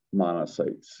classical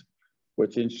monocytes.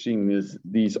 What's interesting is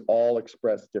these all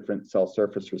express different cell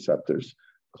surface receptors.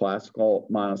 Classical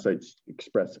monocytes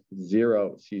express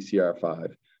 0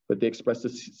 CCR5, but they express the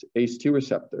ACE2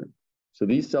 receptor. So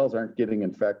these cells aren't getting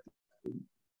infected,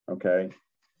 okay?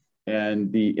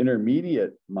 And the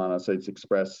intermediate monocytes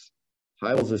express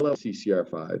high levels of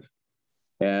CCR5,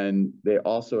 and they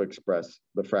also express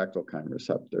the fractalkine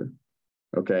receptor,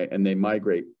 okay? And they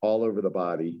migrate all over the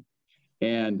body.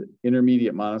 And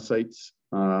intermediate monocytes,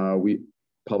 we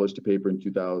published a paper in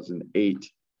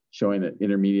 2008 showing that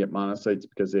intermediate monocytes,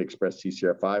 because they express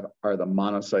CCR5, are the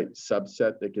monocyte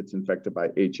subset that gets infected by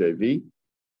HIV.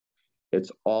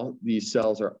 It's all, these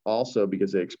cells are also,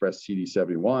 because they express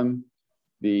CD71,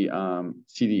 the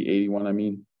CD81, I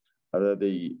mean,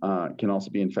 can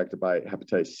also be infected by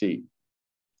hepatitis C,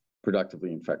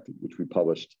 productively infected, which we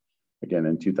published again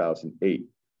in 2008.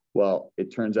 Well,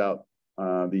 it turns out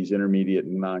these intermediate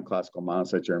and non-classical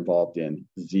monocytes are involved in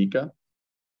Zika,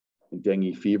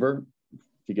 dengue fever,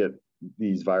 to get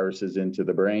these viruses into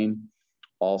the brain.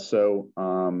 Also,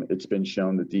 it's been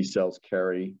shown that these cells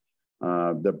carry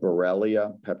the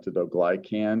Borrelia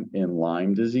peptidoglycan in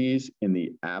Lyme disease in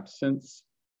the absence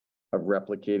of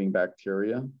replicating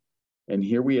bacteria. And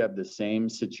here we have the same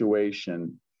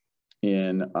situation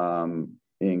in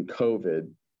COVID,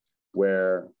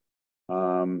 where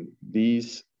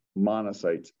these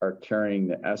monocytes are carrying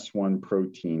the S1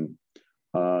 protein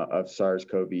of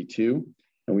SARS-CoV-2.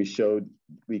 And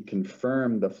we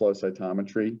confirmed the flow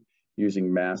cytometry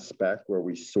using mass spec, where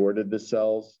we sorted the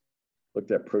cells,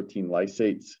 looked at protein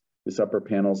lysates. This upper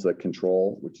panel is the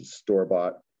control, which is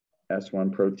store-bought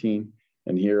S1 protein.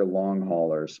 And here long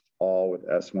haulers, all with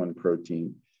S1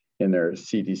 protein in their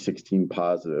CD16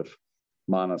 positive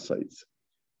monocytes.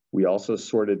 We also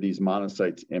sorted these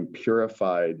monocytes and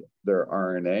purified their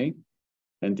RNA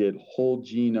and did whole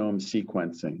genome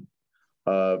sequencing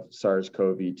of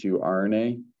SARS-CoV-2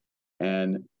 RNA,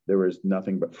 and there was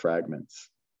nothing but fragments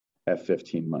at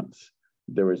 15 months.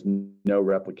 There was no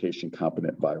replication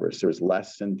competent virus. There was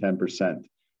less than 10%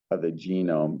 of the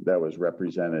genome that was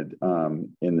represented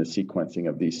in the sequencing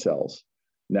of these cells.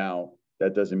 Now,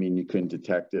 that doesn't mean you couldn't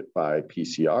detect it by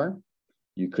PCR.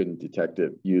 You couldn't detect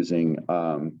it using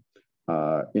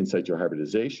in situ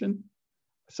hybridization.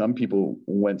 Some people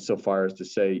went so far as to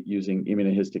say using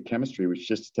immunohistochemistry, which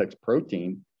just detects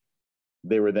protein,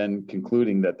 they were then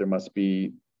concluding that there must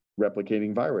be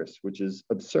replicating virus, which is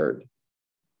absurd.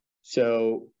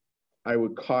 So I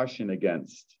would caution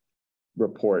against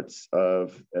reports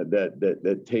of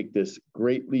that take this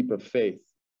great leap of faith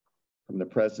from the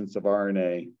presence of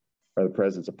RNA or the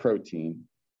presence of protein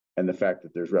and the fact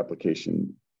that there's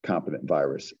replication competent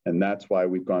virus. And that's why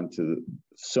we've gone to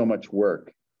so much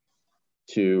work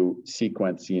to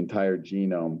sequence the entire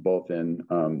genome, both in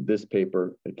this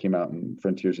paper that came out in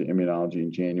Frontiers of Immunology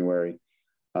in January,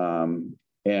 and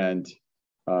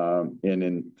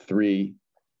in 3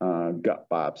 gut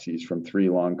biopsies from 3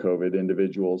 long COVID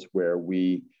individuals where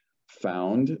we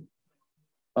found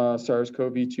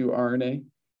SARS-CoV-2 RNA,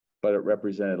 but it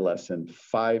represented less than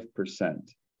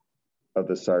 5% of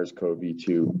the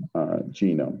SARS-CoV-2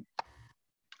 genome.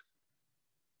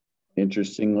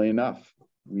 Interestingly enough,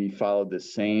 we followed the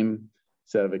same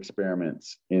set of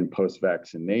experiments in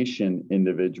post-vaccination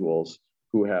individuals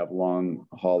who have long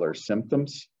hauler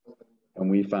symptoms, and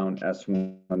we found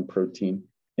S1 protein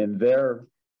in their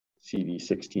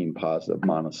CD16 positive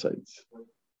monocytes.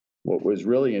 What was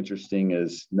really interesting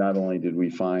is not only did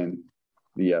we find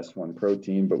the S1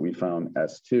 protein, but we found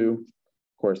S2, of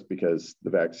course, because the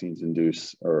vaccines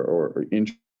induce or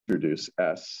introduce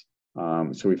S.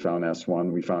 So we found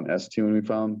S1, we found S2, and we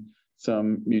found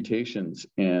some mutations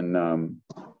in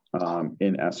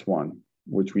S1,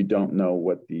 which we don't know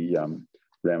what the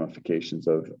ramifications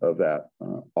of that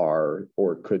are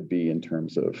or could be in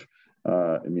terms of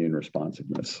immune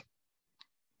responsiveness.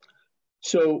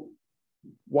 So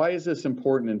why is this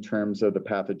important in terms of the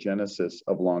pathogenesis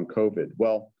of long COVID?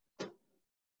 Well,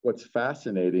 what's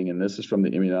fascinating, and this is from the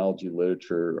immunology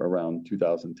literature around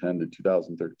 2010 to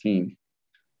 2013,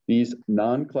 these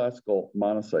non-classical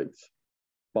monocytes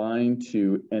bind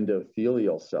to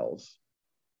endothelial cells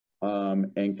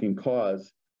and can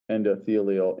cause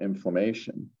endothelial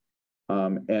inflammation.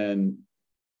 And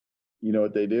you know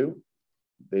what they do?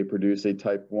 They produce a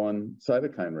type 1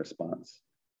 cytokine response,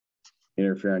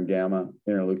 interferon gamma,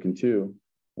 interleukin 2,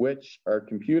 which our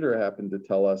computer happened to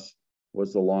tell us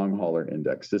was the long hauler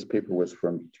index. This paper was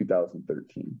from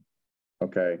 2013,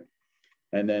 okay?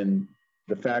 And then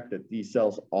the fact that these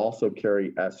cells also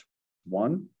carry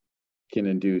S1 can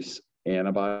induce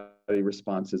antibody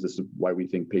responses. This is why we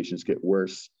think patients get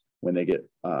worse when they get,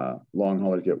 long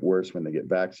haulers get worse when they get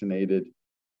vaccinated.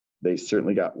 They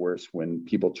certainly got worse when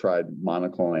people tried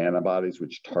monoclonal antibodies,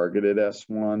 which targeted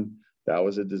S1. That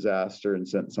was a disaster and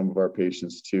sent some of our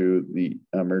patients to the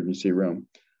emergency room.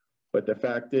 But the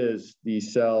fact is,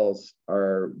 these cells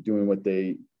are doing what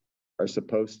they are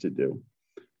supposed to do.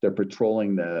 They're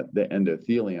patrolling the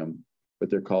endothelium, but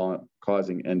they're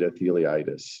causing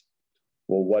endotheliitis.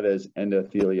 Well, what does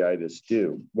endotheliitis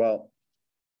do? Well,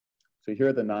 so here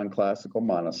are the non-classical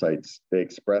monocytes. They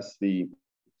express the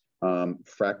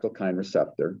fractalkine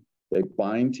receptor. They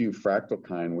bind to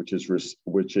fractalkine,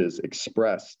 which is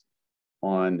expressed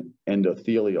on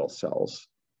endothelial cells,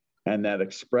 and that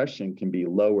expression can be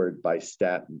lowered by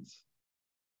statins.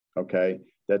 Okay,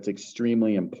 that's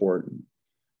extremely important.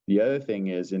 The other thing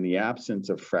is, in the absence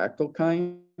of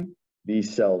fractalkine,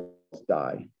 these cells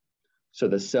die. So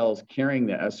the cells carrying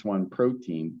the S1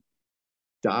 protein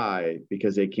die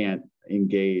because they can't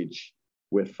engage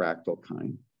with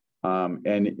fractalkine.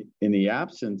 And in the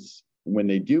absence, when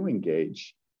they do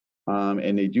engage,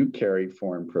 and they do carry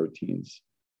foreign proteins,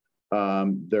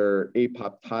 their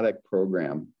apoptotic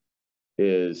program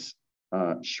is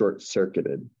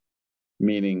short-circuited,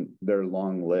 meaning they're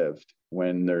long-lived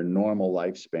when their normal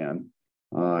lifespan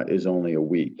is only a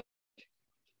week.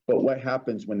 But what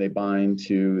happens when they bind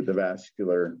to the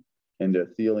vascular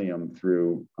endothelium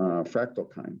through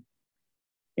fractalkine?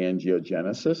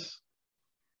 Angiogenesis,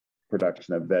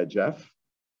 production of VEGF.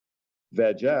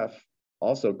 VEGF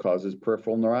also causes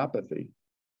peripheral neuropathy.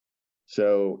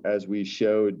 So as we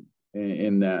showed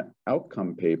in that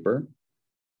outcome paper,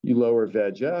 you lower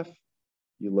VEGF,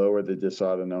 you lower the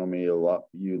dysautonomia,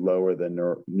 you lower the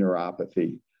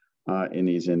neuropathy in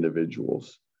these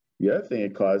individuals. The other thing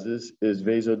it causes is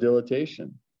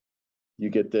vasodilatation.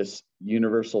 You get this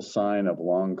universal sign of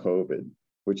long COVID,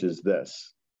 which is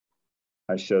this.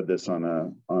 I showed this on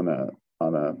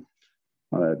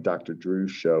a Dr. Drew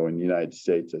show in the United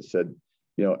States. I said,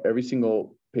 you know, every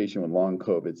single patient with long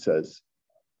COVID says,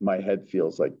 my head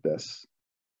feels like this.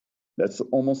 That's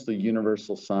almost a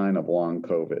universal sign of long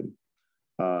COVID,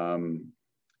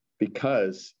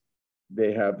 because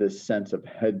they have this sense of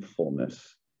head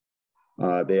fullness.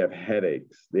 They have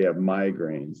headaches, they have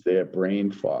migraines, they have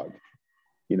brain fog,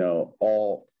 you know,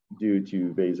 all due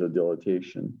to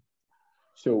vasodilatation.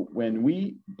 So when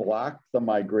we block the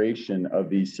migration of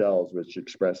these cells, which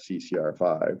express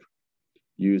CCR5,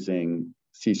 using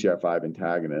CCR5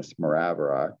 antagonist,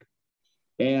 Maraviroc,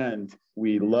 and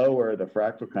we lower the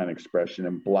fractalkine expression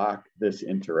and block this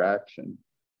interaction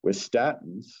with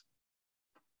statins,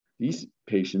 these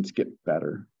patients get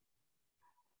better.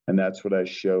 And that's what I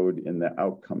showed in the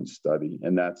outcome study.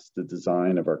 And that's the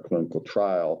design of our clinical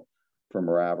trial for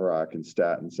Maraviroc and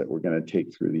statins that we're going to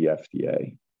take through the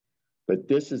FDA. But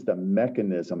this is the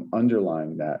mechanism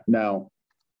underlying that. Now,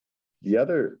 the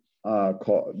other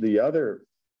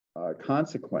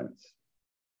consequence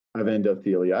of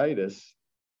endotheliitis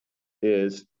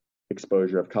is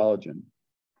exposure of collagen,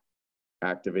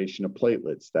 activation of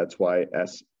platelets. That's why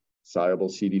S-soluble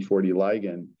CD40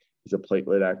 ligand is a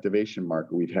platelet activation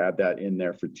marker. We've had that in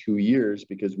there for 2 years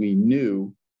because we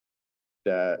knew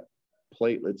that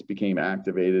platelets became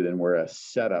activated and were a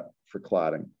setup for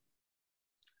clotting.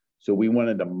 So we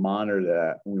wanted to monitor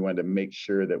that. We wanted to make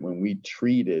sure that when we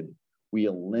treated, we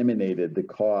eliminated the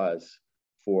cause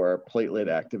for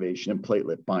platelet activation and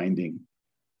platelet binding,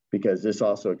 because this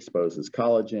also exposes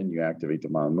collagen. You activate the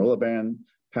monoamiliband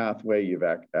pathway, you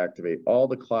activate all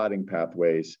the clotting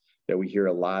pathways that we hear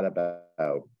a lot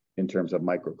about in terms of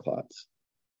microclots.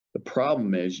 The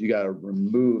problem is you got to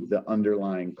remove the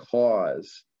underlying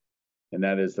cause, and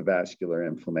that is the vascular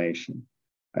inflammation.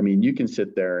 I mean, you can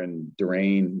sit there and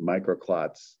drain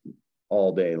microclots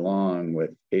all day long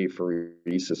with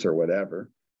apheresis or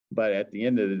whatever, but at the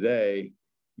end of the day,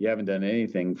 you haven't done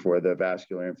anything for the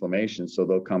vascular inflammation, so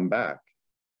they'll come back.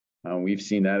 We've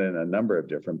seen that in a number of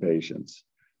different patients.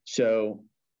 So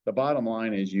the bottom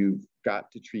line is you've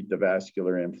got to treat the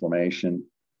vascular inflammation.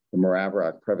 The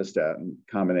Maraviroc Prevestatin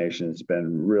combination has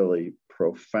been really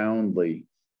profoundly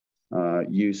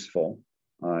useful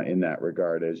in that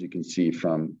regard, as you can see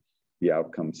from the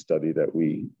outcome study that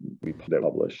we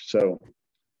published. So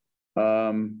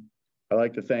I'd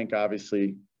like to thank,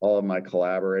 obviously, all of my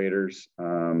collaborators.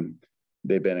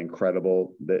 They've been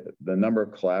incredible. The number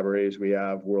of collaborators we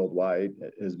have worldwide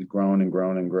has grown and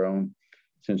grown and grown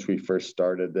since we first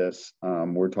started this.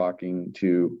 We're talking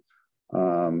to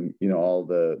all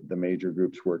the major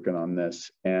groups working on this,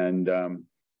 and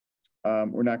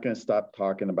we're not going to stop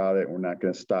talking about it. We're not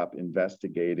going to stop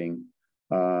investigating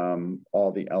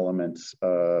all the elements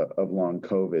of long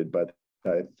COVID, but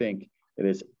I think it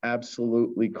is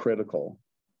absolutely critical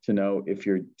to know if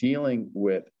you're dealing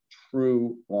with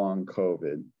true long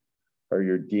COVID or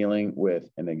you're dealing with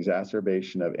an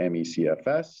exacerbation of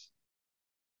ME/CFS,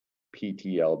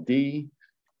 PTLD,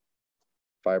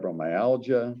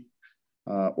 fibromyalgia,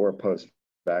 or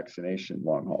post-vaccination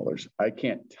long haulers. I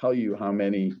can't tell you how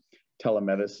many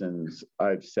telemedicines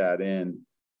I've sat in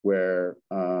where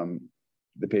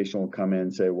the patient will come in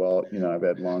and say, well, I've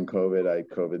had long COVID, I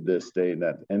COVID this day and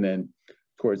that. And then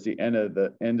towards the end of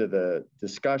the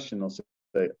discussion, they'll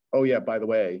say, oh yeah, by the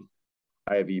way,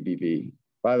 I have EBV.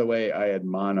 By the way, I had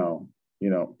mono,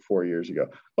 4 years ago.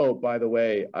 Oh, by the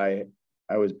way, I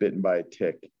was bitten by a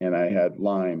tick, and I had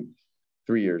Lyme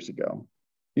 3 years ago.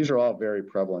 These are all very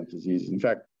prevalent diseases. In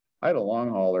fact, I had a long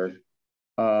hauler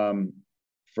from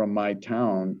my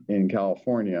town in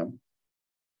California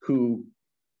who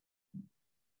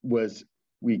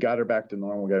we got her back to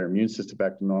normal, got her immune system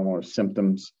back to normal, her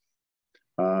symptoms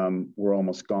were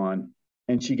almost gone.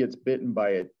 And she gets bitten by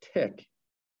a tick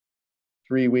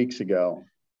 3 weeks ago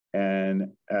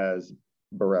and has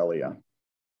Borrelia.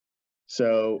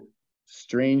 So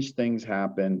strange things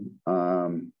happen.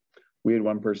 We had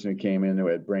one person who came in who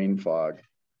had brain fog.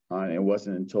 And it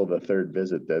wasn't until the third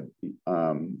visit that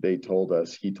he told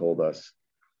us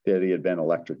that he had been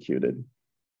electrocuted.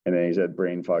 And then he's had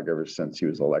brain fog ever since he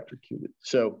was electrocuted.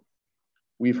 So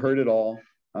we've heard it all.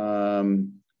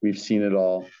 We've seen it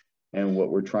all. And what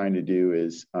we're trying to do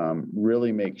is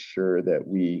really make sure that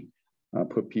we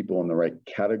put people in the right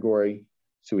category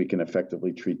so we can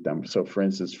effectively treat them. So for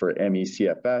instance, for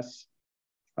ME/CFS,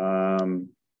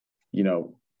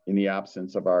 in the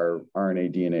absence of our RNA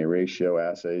DNA ratio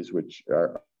assays, which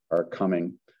are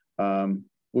coming,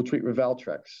 we'll treat with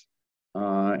Valtrex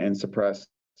and suppress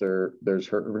their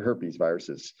herpes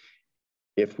viruses.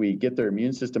 If we get their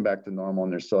immune system back to normal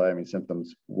and they're still having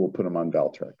symptoms, we'll put them on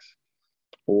Valtrex.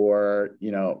 Or,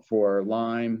 for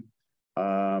Lyme,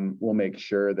 we'll make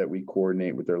sure that we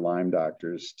coordinate with their Lyme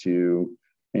doctors to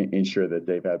ensure that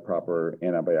they've had proper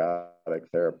antibiotic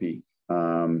therapy.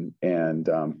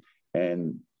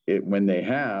 When they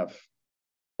have,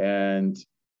 and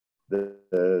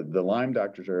the Lyme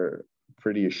doctors are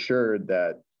pretty assured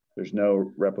that there's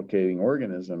no replicating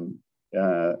organism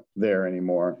there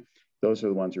anymore, those are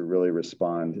the ones who really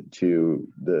respond to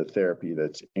the therapy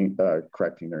that's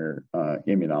correcting their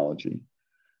immunology.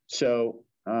 So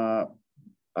I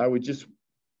would just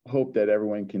hope that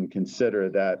everyone can consider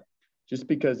that just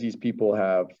because these people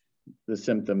have the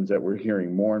symptoms that we're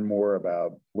hearing more and more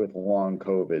about with long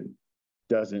COVID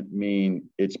doesn't mean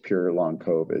it's pure long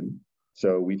COVID.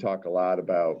 So we talk a lot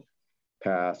about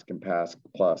PASC and PASC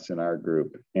plus in our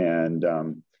group, and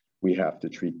we have to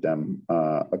treat them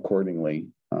accordingly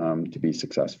to be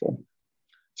successful.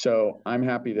 So I'm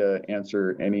happy to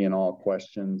answer any and all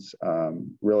questions.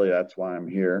 Really, that's why I'm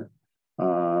here.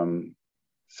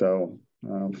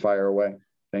 Fire away.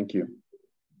 Thank you.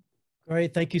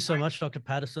 Great. Thank you so much, Dr.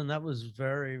 Patterson. That was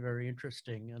very, very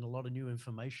interesting and a lot of new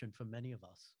information for many of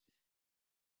us.